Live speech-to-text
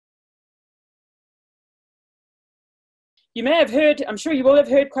You may have heard, I'm sure you will have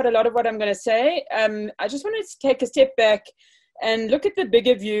heard quite a lot of what I'm going to say. I just wanted to take a step back and look at the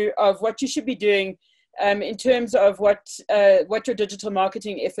bigger view of what you should be doing in terms of what your digital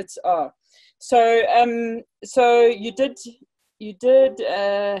marketing efforts are. So, so I'm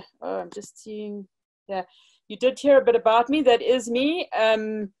just seeing, yeah, you did hear a bit about me. That is me.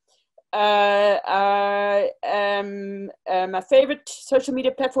 My favorite social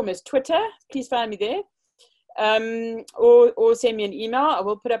media platform is Twitter. Please find me there. Or send me an email. I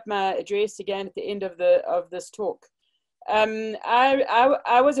will put up my address again at the end of this talk.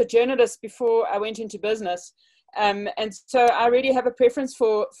 I was a journalist before I went into business, and so I really have a preference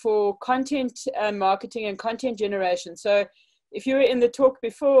for content marketing and content generation. So if you were in the talk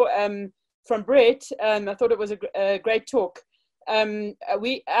before from Brett, I thought it was a great talk.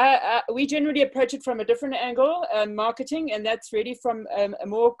 We generally approach it from a different angle, marketing, and that's really from a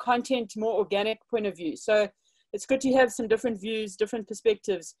more content, more organic point of view. So it's good to have some different views, different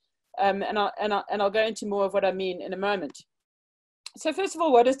perspectives, and I'll go into more of what I mean in a moment. So first of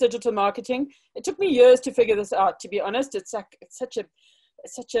all, what is digital marketing? It took me years to figure this out. To be honest, it's such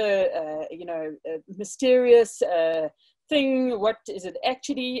a mysterious thing. What is it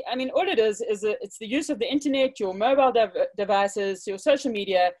actually? I mean, all it is it's the use of the internet, your mobile devices, your social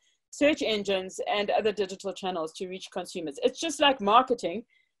media, search engines, and other digital channels to reach consumers. It's just like marketing.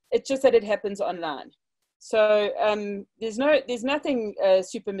 It's just that it happens online. So there's nothing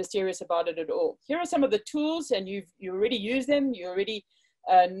super mysterious about it at all. Here are some of the tools, and you already use them. You already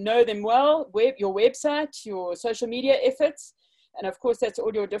know them well. Your website, your social media efforts, and of course that's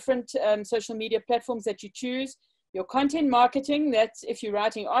all your different social media platforms that you choose. Your content marketing, that's if you're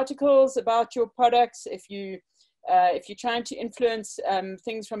writing articles about your products, if you're trying to influence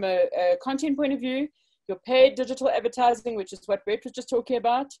things from a content point of view. Your paid digital advertising, which is what Brett was just talking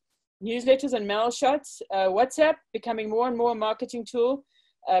about. Newsletters and mail shots, WhatsApp becoming more and more a marketing tool.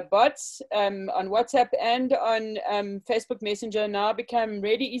 Bots on WhatsApp and on Facebook Messenger now become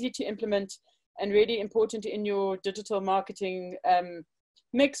really easy to implement and really important in your digital marketing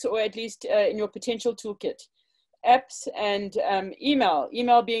mix, or at least in your potential toolkit. Apps and email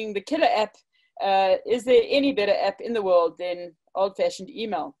being the killer app. Is there any better app in the world than old-fashioned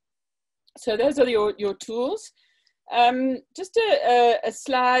email? So those are your tools. Just a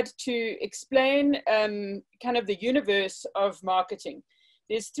slide to explain kind of the universe of marketing.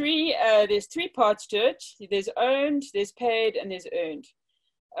 There's three parts to it. There's owned, there's paid, and there's earned.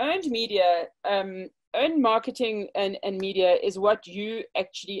 Earned media, earned marketing and media is what you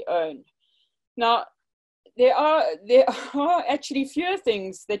actually own. Now, there are actually fewer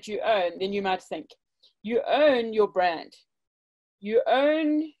things that you own than you might think. You own your brand. You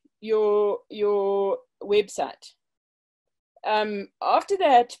own your website. After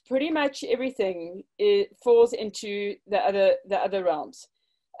that, pretty much everything falls into the other realms.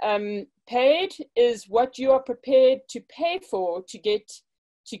 Paid is what you are prepared to pay for to get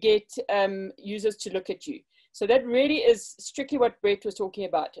users to look at you. So that really is strictly what Brett was talking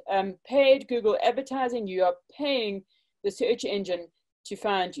about. Paid Google advertising, you are paying the search engine to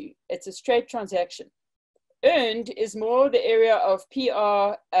find you. It's a straight transaction. Earned is more the area of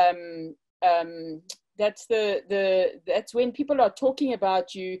PR. That's when people are talking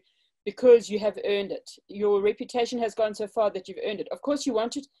about you because you have earned it. Your reputation has gone so far that you've earned it. Of course, you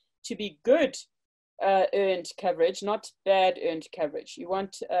want it to be good earned coverage, not bad earned coverage. You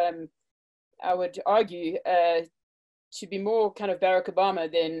want, I would argue, to be more kind of Barack Obama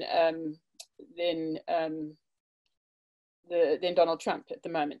than Donald Trump at the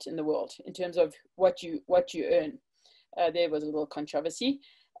moment in the world in terms of what you earn. There was a little controversy.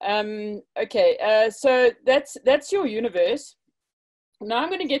 Okay, so that's your universe. Now I'm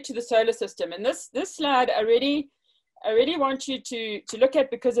going to get to the solar system, and this slide I really want you to look at,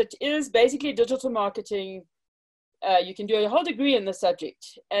 because it is basically digital marketing. You can do a whole degree in the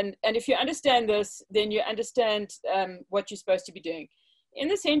subject, and if you understand this, then you understand what you're supposed to be doing. In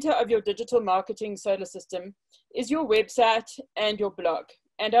the center of your digital marketing solar system is your website and your blog,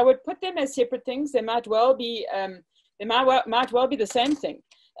 and I would put them as separate things. They might well be the same thing.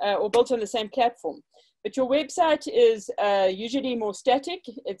 Or built on the same platform. But your website is usually more static.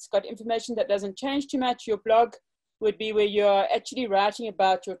 It's got information that doesn't change too much. Your blog would be where you're actually writing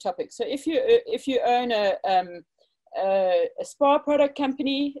about your topic. So if you own a spa product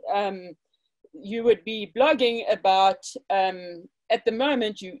company, you would be blogging about, at the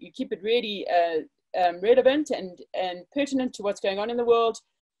moment, you keep it really relevant and pertinent to what's going on in the world.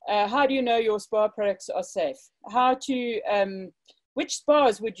 How do you know your spa products are safe? Which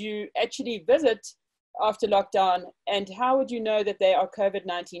spas would you actually visit after lockdown, and how would you know that they are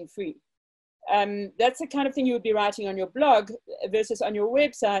COVID-19 free? That's the kind of thing you would be writing on your blog versus on your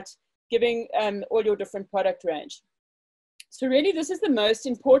website, giving all your different product range. So really, this is the most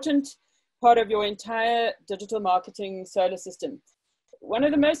important part of your entire digital marketing solar system. One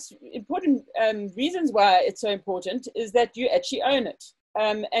of the most important reasons why it's so important is that you actually own it.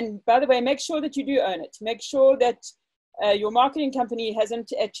 And by the way, make sure that you do own it. Make sure that your marketing company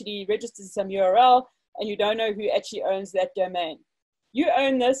hasn't actually registered some URL and you don't know who actually owns that domain. You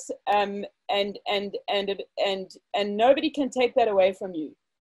own this, and nobody can take that away from you.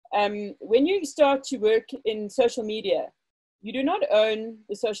 When you start to work in social media, you do not own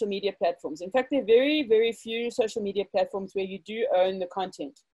the social media platforms. In fact, there are very, very few social media platforms where you do own the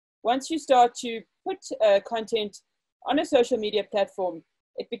content. Once you start to put content on a social media platform,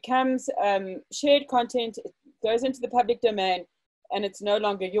 it becomes shared content, it goes into the public domain, and it's no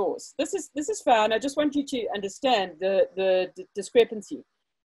longer yours. This is fine. I just want you to understand the discrepancy.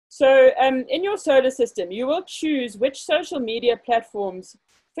 So in your solar system, you will choose which social media platforms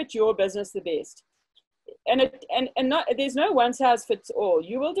fit your business the best. And there's no one size fits all.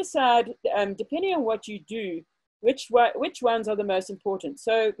 You will decide, depending on what you do, which ones are the most important.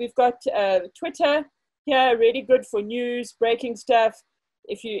 So we've got Twitter here, really good for news, breaking stuff.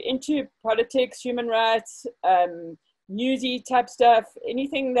 If you're into politics, human rights, newsy type stuff,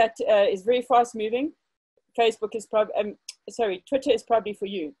 anything that is very fast moving, Facebook is probably, Twitter is probably for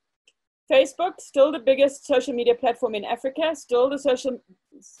you. Facebook, still the biggest social media platform in Africa, still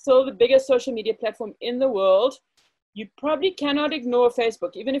the biggest social media platform in the world. You probably cannot ignore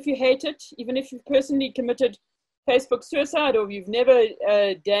Facebook, even if you hate it, even if you've personally committed Facebook suicide or you've never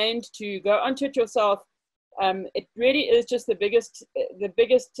deigned to go onto it yourself. It really is just the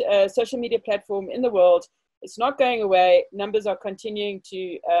biggest social media platform in the world. It's not going away. Numbers are continuing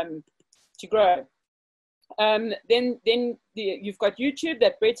to grow. Then you've got YouTube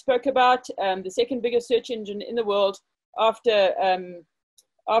that Brett spoke about, the second biggest search engine in the world after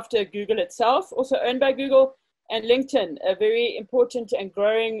Google itself, also owned by Google, and LinkedIn, a very important and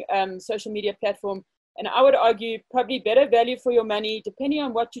growing social media platform. And I would argue probably better value for your money, depending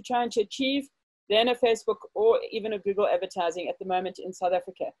on what you're trying to achieve, than a Facebook or even a Google advertising at the moment in South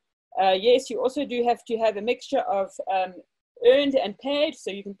Africa. Yes, you also do have to have a mixture of earned and paid,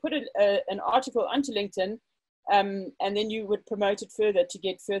 so you can put an article onto LinkedIn, and then you would promote it further to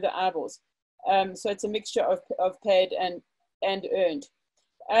get further eyeballs. So it's a mixture of paid and earned.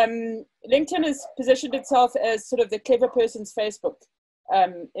 LinkedIn has positioned itself as sort of the clever person's Facebook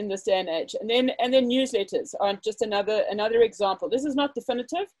in this day and age, and then newsletters are just another example. This is not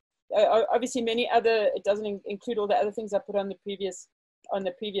definitive. Obviously, many other, it doesn't include all the other things I put on the previous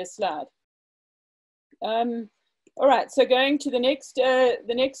slide. All right, so going to the next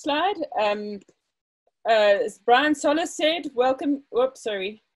slide. As Brian Solis said, welcome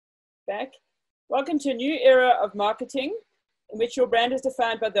to a new era of marketing in which your brand is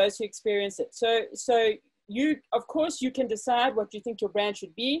defined by those who experience it. So you, of course, you can decide what you think your brand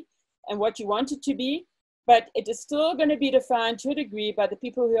should be and what you want it to be, but it is still going to be defined to a degree by the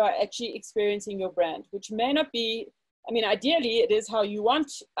people who are actually experiencing your brand, which may not be, I mean, ideally it is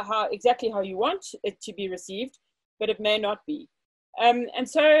exactly how you want it to be received, but it may not be. And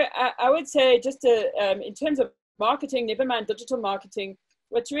so I would say just in terms of marketing, never mind digital marketing,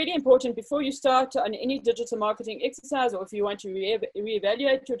 what's really important before you start on any digital marketing exercise, or if you want to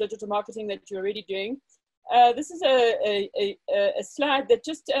reevaluate your digital marketing that you're already doing, this is a slide that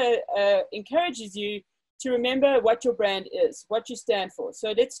just encourages you to remember what your brand is, what you stand for.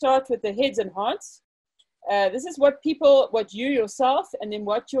 So let's start with the heads and hearts. This is what you yourself, and then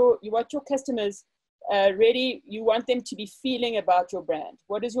what your customers really, you want them to be feeling about your brand.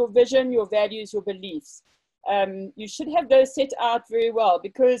 What is your vision, your values, your beliefs? You should have those set out very well,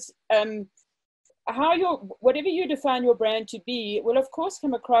 because whatever you define your brand to be will of course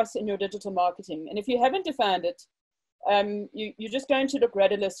come across in your digital marketing. And if you haven't defined it, you're just going to look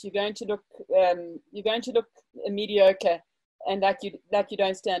rudderless. You're going to look mediocre, and like you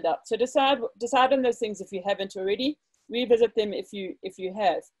don't stand up. So decide on those things if you haven't already. Revisit them if you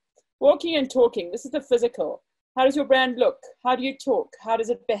have. Walking and talking. This is the physical. How does your brand look? How do you talk? How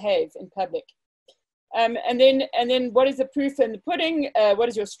does it behave in public? And then what is the proof in the pudding? What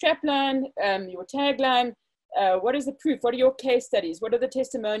is your strapline? Your tagline? What is the proof? What are your case studies? What are the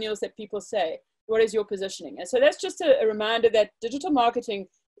testimonials that people say? What is your positioning? And so that's just a reminder that digital marketing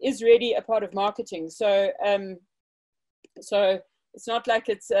is really a part of marketing. So it's not like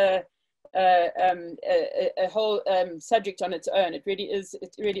it's a whole subject on its own. It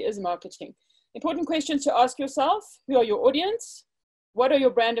really is marketing. Important questions to ask yourself: who are your audience? What are your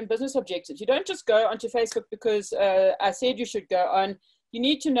brand and business objectives? You don't just go onto Facebook because I said you should go on. you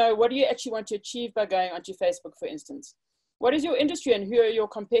need to know, what do you actually want to achieve by going onto Facebook, for instance? What is your industry and who are your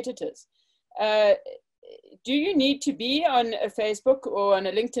competitors? Do you need to be on a Facebook or on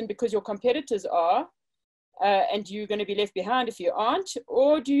a LinkedIn because your competitors are, and you're going to be left behind if you aren't?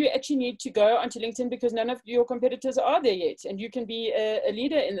 Or do you actually need to go onto LinkedIn because none of your competitors are there yet and you can be a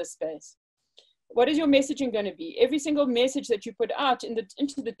leader in this space? What is your messaging going to be? Every single message that you put out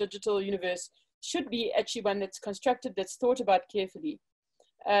into the digital universe should be actually one that's constructed, that's thought about carefully.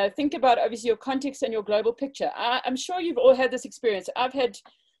 Think about, obviously, your context and your global picture. I'm sure you've all had this experience. I've had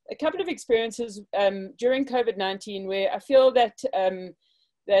a couple of experiences during COVID-19 where I feel that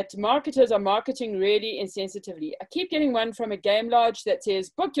that marketers are marketing really insensitively. I keep getting one from a game lodge that says,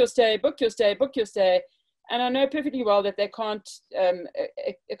 book your stay, book your stay, book your stay. And I know perfectly well that they can't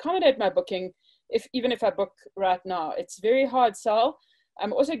accommodate my booking even if I book right now. It's very hard sell.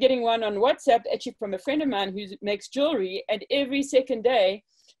 I'm also getting one on WhatsApp, actually from a friend of mine who makes jewelry, and every second day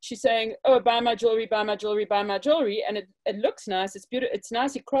she's saying, oh, buy my jewelry, buy my jewelry, buy my jewelry. And it looks nice, it's beautiful, it's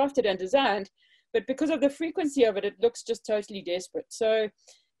nicely crafted and designed, but because of the frequency of it, it looks just totally desperate. So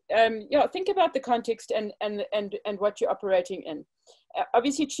yeah, think about the context and what you're operating in.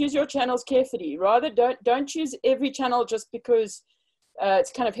 Obviously choose your channels carefully. Rather don't choose every channel just because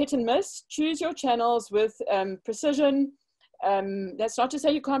it's kind of hit and miss. Choose your channels with precision. That's not to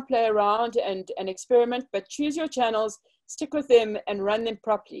say you can't play around and experiment, but choose your channels, stick with them and run them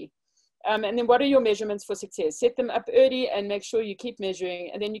properly. And then what are your measurements for success? Set them up early and make sure you keep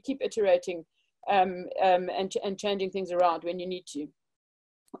measuring, and then you keep iterating and changing things around when you need to.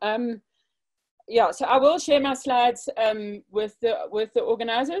 Yeah, so I will share my slides with the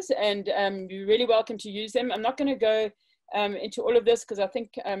organizers, and you're really welcome to use them. I'm not going to go into all of this because I think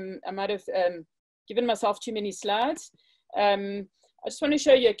I might have given myself too many slides. I just want to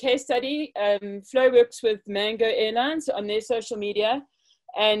show you a case study. Flo works with Mango Airlines on their social media,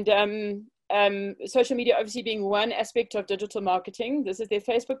 and social media obviously being one aspect of digital marketing. This is their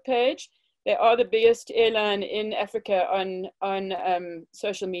Facebook page. They are the biggest airline in Africa on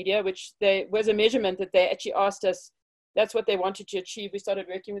social media, which was a measurement that they actually asked us. That's what they wanted to achieve. We started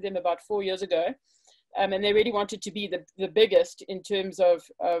working with them about 4 years ago, and they really wanted to be the biggest in terms of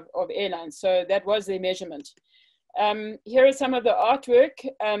airlines. So that was their measurement. Here is some of the artwork,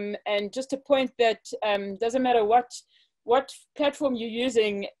 and just a point that doesn't matter what platform you're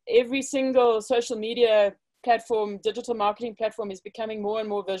using, every single social media platform, digital marketing platform is becoming more and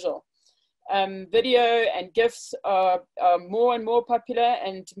more visual. Video and GIFs are more and more popular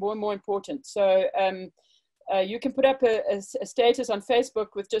and more important. So you can put up a status on Facebook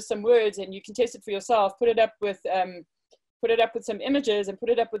with just some words, and you can test it for yourself. Put it up with some images and put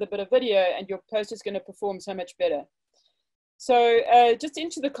it up with a bit of video, and your post is going to perform so much better. So just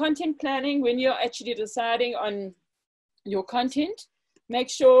into the content planning, when you're actually deciding on your content, make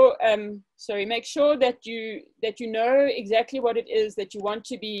sure that you know exactly what it is that you want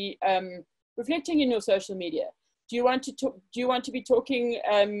to be reflecting in your social media. Do you want to be talking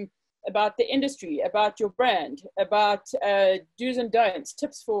about the industry, about your brand, about do's and don'ts,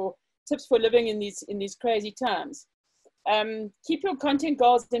 tips for living in these crazy times? Keep your content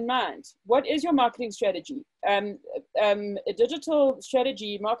goals in mind. What is your marketing strategy? A digital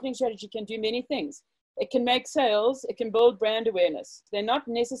strategy, marketing strategy can do many things. It can make sales, it can build brand awareness. They're not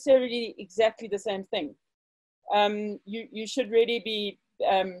necessarily exactly the same thing. You should really be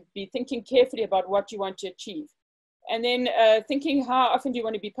thinking carefully about what you want to achieve. And then thinking how often do you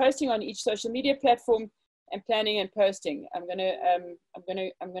want to be posting on each social media platform, and planning and posting. I'm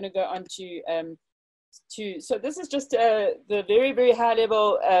gonna go on to so this is just the very high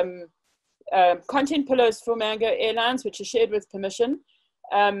level content pillars for Mango Airlines, which are shared with permission.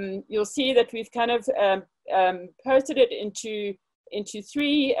 You'll see that we've kind of posted it into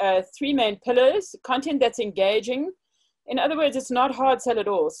three main pillars. Content that's engaging. In other words, it's not hard sell at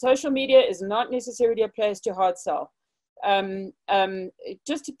all. Social media is not necessarily a place to hard sell.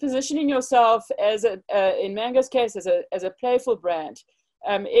 Just positioning yourself as in Mango's case, as a playful brand.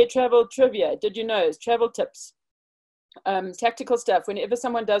 Air travel trivia, did you know, travel tips, tactical stuff. Whenever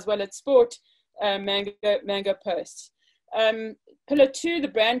someone does well at sport, Mango posts. Pillar 2, the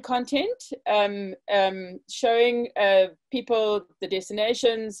brand content, showing people the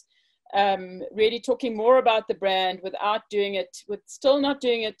destinations, really talking more about the brand without doing it, still not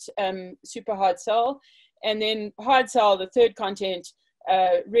doing it super hard sell. And then hard sell, the third content,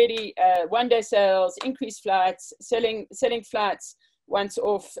 really one-day sales, increased flights, selling flights once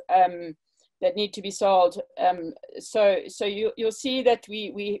off that need to be sold. So you'll see that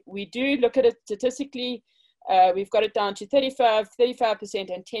we do look at it statistically. We've got it down to 35%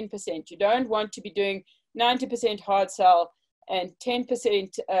 and 10%. You don't want to be doing 90% hard sell and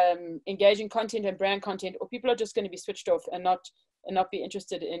 10% engaging content and brand content, or people are just going to be switched off and not be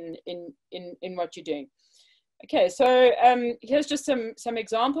interested in what you're doing. Okay, so here's just some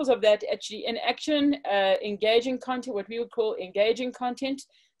examples of that actually in action. Engaging content, what we would call engaging content,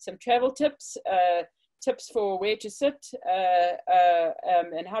 some travel tips, tips for where to sit,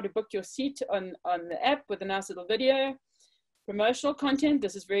 and how to book your seat on the app with a nice little video. Promotional content,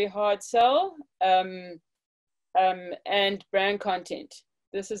 this is very hard sell, and brand content.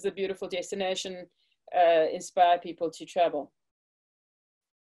 This is the beautiful destination, inspire people to travel.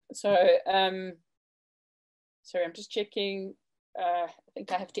 So, sorry, I'm just checking. I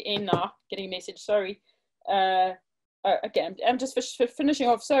think I have to end now, getting a message, sorry. Okay, I'm just finishing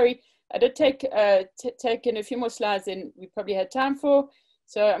off, sorry. I did take in a few more slides than we probably had time for.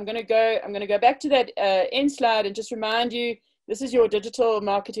 So I'm gonna go back to that end slide and just remind you, this is your digital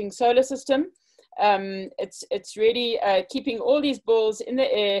marketing solar system. It's really keeping all these balls in the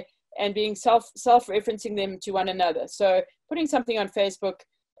air and being self-referencing them to one another. So putting something on Facebook,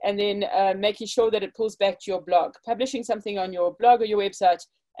 and then making sure that it pulls back to your blog, publishing something on your blog or your website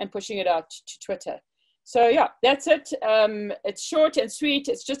and pushing it out to Twitter. So yeah, that's it. It's short and sweet.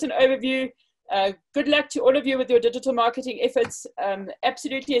 It's just an overview. Good luck to all of you with your digital marketing efforts.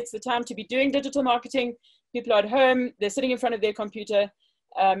 Absolutely, it's the time to be doing digital marketing. People are at home, they're sitting in front of their computer,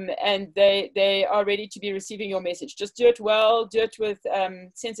 and they are ready to be receiving your message. Just do it well, do it with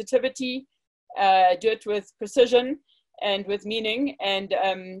sensitivity, do it with precision, and with meaning, and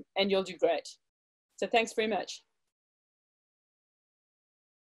you'll do great. So thanks very much.